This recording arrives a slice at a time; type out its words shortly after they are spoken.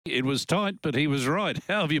It was tight, but he was right.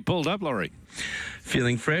 How have you pulled up, Laurie?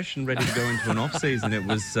 Feeling fresh and ready to go into an off season. It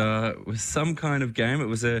was some kind of game. It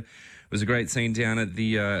was a great scene down at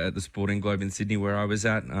the Sporting Globe in Sydney where I was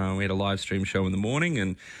at. We had a live stream show in the morning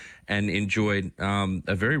and enjoyed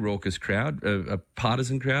a very raucous crowd, a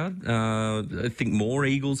partisan crowd. I think more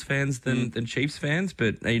Eagles fans than Chiefs fans,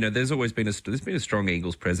 but there's always been a strong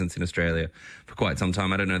Eagles presence in Australia for quite some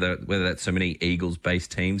time. I don't know whether that's so many Eagles-based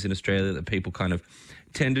teams in Australia that people kind of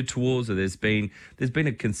tended towards, or there's been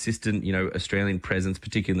a consistent Australian presence,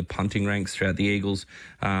 particularly in the punting ranks throughout the Eagles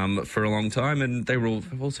for a long time, and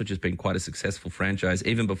have also just been quite a successful franchise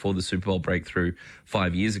even before the Super Bowl breakthrough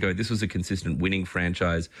 5 years ago. This was a consistent winning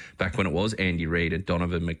franchise back when it was Andy Reid and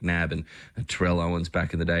Donovan McNabb and Terrell Owens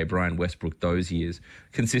back in the day, Brian Westbrook those years.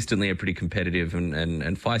 Consistently a pretty competitive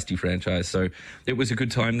and feisty franchise, so it was a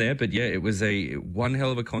good time there. But yeah, it was one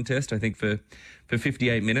hell of a contest. I think for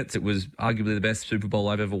 58 minutes, it was arguably the best Super Bowl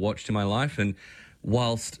I've ever watched in my life. And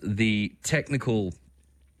whilst the technicality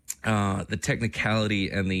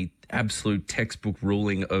and the absolute textbook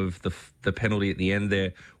ruling of the penalty at the end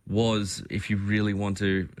there was, if you really want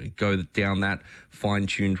to go down that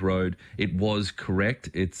fine-tuned road, it was correct.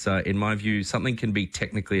 It's, in my view, something can be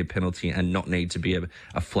technically a penalty and not need to be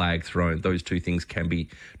a flag thrown. Those two things can be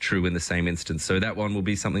true in the same instance. So that one will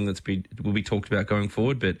be something will be talked about going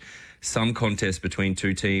forward, but some contest between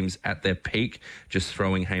two teams at their peak, just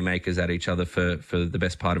throwing haymakers at each other for the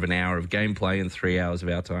best part of an hour of gameplay and 3 hours of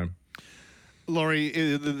our time. Laurie,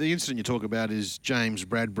 the incident you talk about is James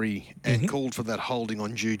Bradbury and called for that holding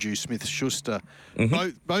on Juju Smith-Schuster.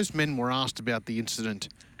 Both men were asked about the incident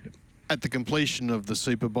at the completion of the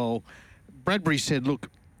Super Bowl. Bradbury said, look,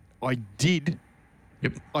 I did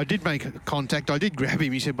make contact. I did grab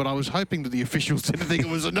him, he said, but I was hoping that the officials didn't think it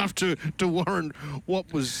was enough to warrant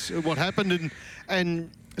what happened.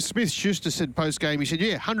 And Smith-Schuster said post-game, he said,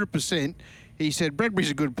 yeah, 100%. He said,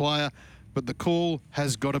 Bradbury's a good player, but the call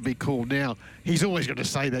has got to be called. Now, he's always going to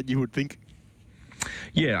say that, you would think.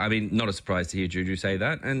 Yeah, I mean, not a surprise to hear Juju say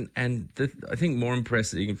that. I think more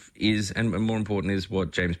impressive is, and more important is,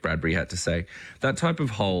 what James Bradbury had to say. That type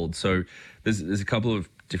of hold, so there's a couple of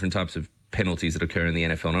different types of penalties that occur in the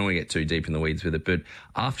NFL. I don't want to get too deep in the weeds with it, but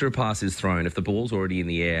after a pass is thrown, if the ball's already in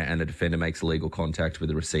the air and the defender makes illegal contact with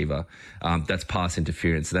the receiver, that's pass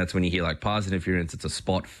interference. So that's when you hear like pass interference, it's a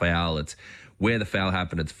spot foul, it's where the foul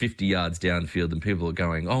happened, it's 50 yards downfield, and people are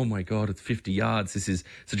going, oh my God, it's 50 yards. This is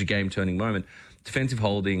such a game-turning moment. Defensive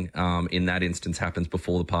holding in that instance happens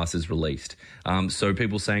before the pass is released. So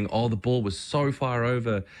people saying, oh, the ball was so far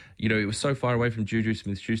over, it was so far away from Juju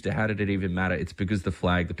Smith-Schuster, how did it even matter? It's because the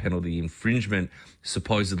flag, the penalty, infringement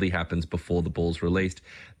supposedly happens before the ball's released.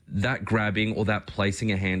 That grabbing or that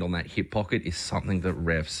placing a hand on that hip pocket is something that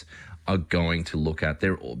refs are going to look at.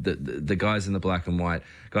 They're the guys in the black and white,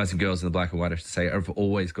 guys and girls in the black and white, I should say, have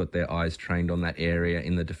always got their eyes trained on that area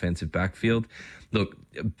in the defensive backfield. Look,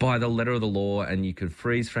 by the letter of the law, and you can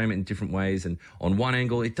freeze frame it in different ways, and on one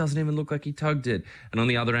angle, it doesn't even look like he tugged it, and on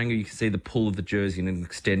the other angle, you can see the pull of the jersey and an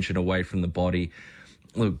extension away from the body.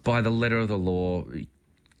 Look, by the letter of the law,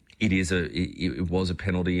 it was a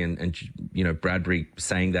penalty, and Bradbury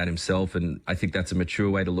saying that himself, and I think that's a mature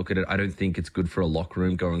way to look at it. I don't think it's good for a locker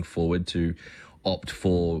room going forward to opt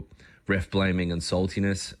for ref blaming and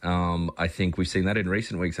saltiness. I think we've seen that in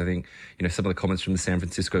recent weeks. I think some of the comments from the San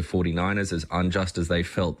Francisco 49ers, as unjust as they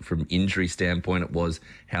felt from injury standpoint, it was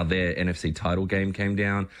how their NFC title game came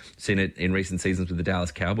down. Seen it in recent seasons with the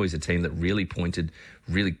Dallas Cowboys, a team that really pointed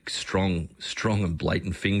really strong and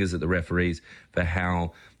blatant fingers at the referees for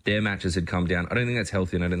how their matches had come down. I don't think that's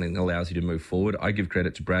healthy, and I don't think that allows you to move forward. I give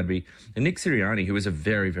credit to Bradbury and Nick Sirianni, who is a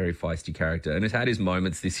very, very feisty character and has had his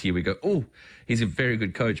moments this year. We go, oh, he's a very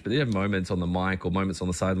good coach, but they have moments on the mic or moments on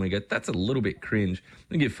the sideline. We go, that's a little bit cringe.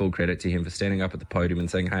 I give full credit to him for standing up at the podium and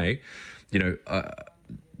saying, hey,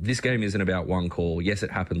 this game isn't about one call. Yes, it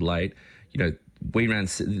happened late. The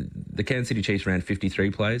Kansas City Chiefs ran 53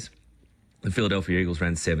 plays. The Philadelphia Eagles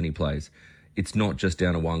ran 70 plays. It's not just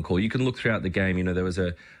down to one call. You can look throughout the game. There was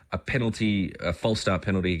a penalty, a false start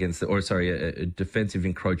penalty against a defensive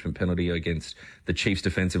encroachment penalty against the Chiefs'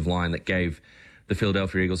 defensive line that gave the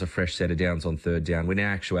Philadelphia Eagles a fresh set of downs on third down, when in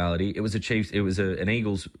actuality, it was an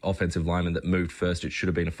Eagles offensive lineman that moved first. It should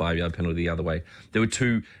have been a 5-yard penalty the other way. There were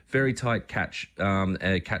two very tight catch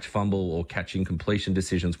fumble or catch incompletion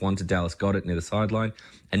decisions. One to Dallas Goedert near the sideline,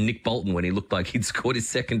 and Nick Bolton, when he looked like he'd scored his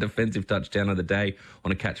second defensive touchdown of the day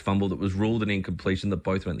on a catch fumble that was ruled an incompletion that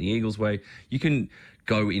both went the Eagles' way. You can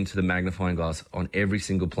go into the magnifying glass on every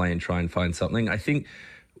single play and try and find something. I think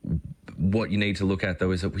what you need to look at,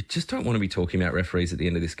 though, is that we just don't want to be talking about referees at the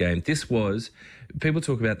end of this game. This was, people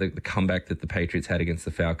talk about the comeback that the Patriots had against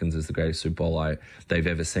the Falcons as the greatest Super Bowl they've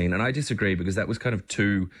ever seen. And I disagree, because that was kind of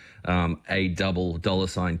two a double dollar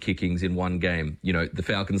sign kickings in one game. You know, the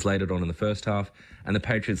Falcons laid it on in the first half and the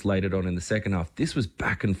Patriots laid it on in the second half. This was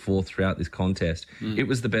back and forth throughout this contest. It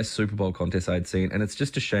was the best Super Bowl contest I'd seen. And it's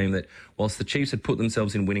just a shame that whilst the Chiefs had put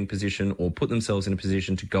themselves in winning position, or put themselves in a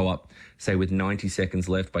position to go up, say, with 90 seconds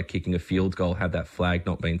left by kicking a field goal, had that flag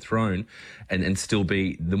not been thrown, and still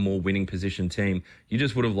be the more winning position team, you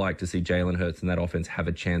just would have liked to see Jalen Hurts and that offense have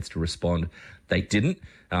a chance to respond. They didn't.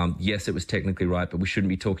 Yes, it was technically right, but we shouldn't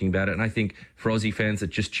be talking about it. And I think for Aussie fans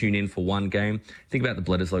that just tune in for one game, think about the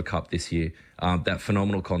Bledisloe Cup this year. That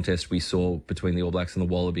phenomenal contest we saw between the All Blacks and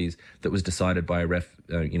the Wallabies that was decided by a ref,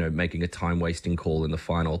 making a time-wasting call in the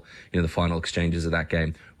final, the final exchanges of that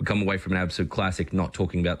game. We come away from an absolute classic, not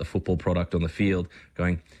talking about the football product on the field,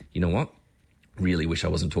 going, you know what? Really wish I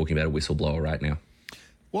wasn't talking about a whistleblower right now.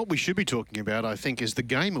 What we should be talking about, I think, is the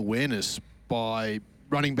game awareness by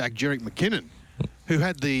running back Jerick McKinnon, who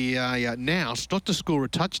had the nous not to score a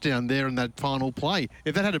touchdown there in that final play.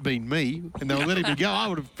 If that had been me and they were letting me go, I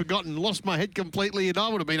would have forgotten, lost my head completely, and I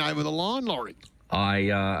would have been over the line, Laurie.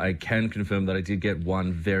 I can confirm that I did get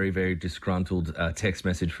one very, very disgruntled text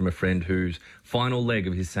message from a friend whose final leg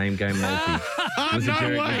of his same game multi was a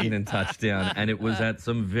Jerick McKinnon touchdown, and it was at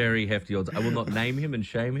some very hefty odds. I will not name him and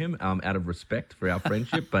shame him out of respect for our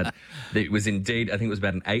friendship, but it was indeed, I think it was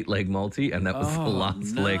about an 8-leg multi, and that was the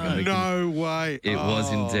last leg. Of No way. It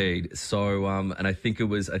was indeed. So, and I think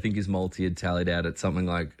his multi had tallied out at something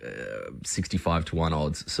like 65-1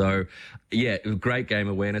 odds. So, yeah, great game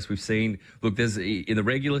awareness. We've seen, look, there's in the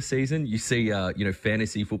regular season, you see,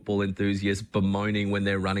 fantasy football enthusiasts bemoaning when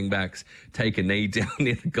their running backs take a knee down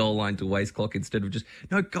near the goal line to waste clock instead of just,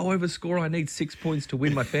 no, go over, score. I need 6 points to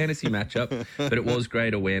win my fantasy matchup. But it was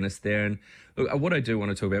great awareness there. And look, what I do want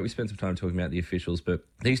to talk about, we spent some time talking about the officials, but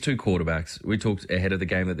these two quarterbacks, we talked ahead of the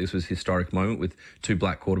game that this was a historic moment with two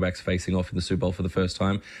black quarterbacks facing off in the Super Bowl for the first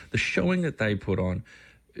time. The showing that they put on,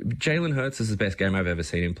 Jalen Hurts is the best game I've ever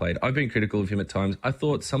seen him played. I've been critical of him at times. I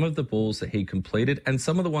thought some of the balls that he completed and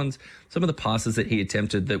some of the passes that he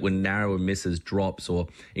attempted that were narrower misses, drops, or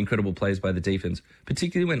incredible plays by the defense,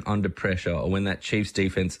 particularly when under pressure or when that Chiefs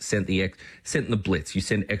defense sent the blitz. You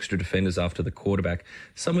send extra defenders after the quarterback.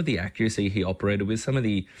 Some of the accuracy he operated with, some of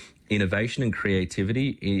the innovation and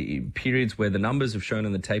creativity in periods where the numbers have shown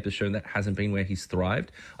and the tape has shown that hasn't been where he's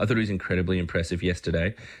thrived. I thought he was incredibly impressive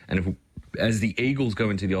yesterday. And as the Eagles go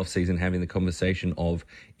into the offseason having the conversation of,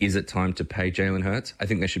 is it time to pay Jalen Hurts? I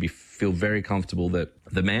think they should feel very comfortable that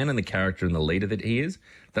the man and the character and the leader that he is,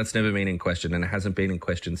 that's never been in question, and it hasn't been in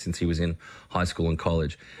question since he was in high school and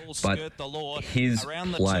college. But his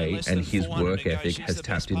play and his work ethic has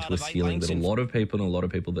tapped into a ceiling that a lot of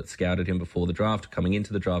people that scouted him before the draft, coming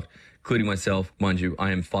into the draft, including myself, mind you,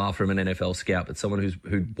 I am far from an NFL scout, but someone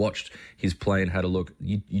who watched his play and had a look,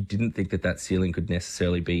 you didn't think that ceiling could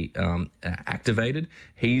necessarily be activated.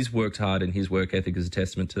 He's worked hard, and his work ethic is a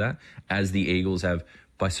testament to that, as the Eagles have,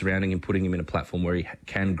 by surrounding him, putting him in a platform where he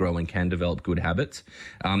can grow and can develop good habits.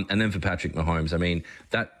 And then for Patrick Mahomes, I mean,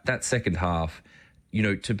 that second half,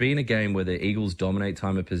 to be in a game where the Eagles dominate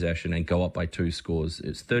time of possession and go up by 2 scores,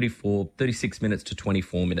 it's 36 minutes to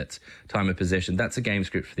 24 minutes time of possession. That's a game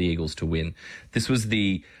script for the Eagles to win. This was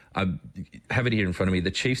I have it here in front of me.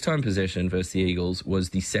 The Chiefs' time possession versus the Eagles was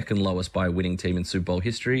the second lowest by a winning team in Super Bowl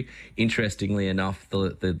history. Interestingly enough,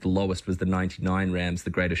 the lowest was the 99 Rams, the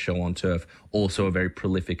greatest show on turf. Also a very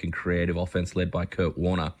prolific and creative offense led by Kurt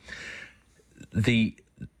Warner.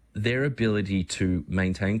 Their ability to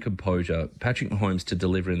maintain composure, Patrick Mahomes to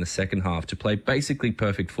deliver in the second half, to play basically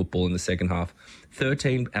perfect football in the second half,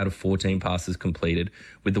 13 out of 14 passes completed,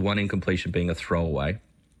 with the one incompletion being a throwaway,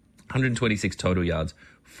 126 total yards,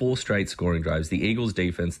 4 straight scoring drives. The Eagles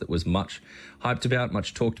defense that was much hyped about,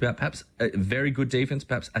 much talked about, perhaps a very good defense,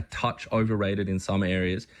 perhaps a touch overrated in some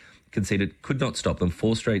areas, could not stop them.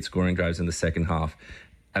 4 straight scoring drives in the second half.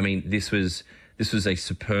 I mean, this was a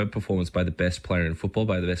superb performance by the best player in football,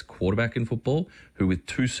 by the best quarterback in football, who with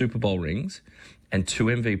 2 Super Bowl rings and 2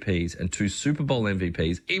 MVPs and 2 Super Bowl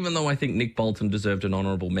MVPs, even though I think Nick Bolton deserved an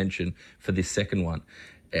honorable mention for this second one,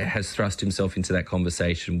 has thrust himself into that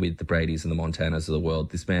conversation with the Bradys and the Montanas of the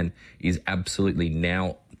world. This man is absolutely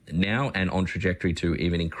now and on trajectory to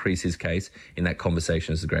even increase his case in that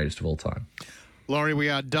conversation as the greatest of all time. Laurie, we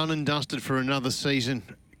are done and dusted for another season.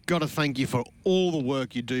 Got to thank you for all the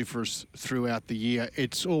work you do for us throughout the year.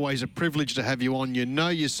 It's always a privilege to have you on. You know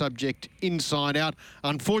your subject inside out.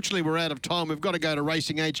 Unfortunately, we're out of time. We've got to go to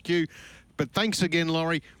Racing HQ. But thanks again,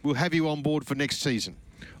 Laurie. We'll have you on board for next season.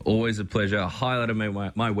 Always a pleasure. A highlight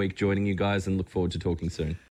of my week joining you guys, and look forward to talking soon.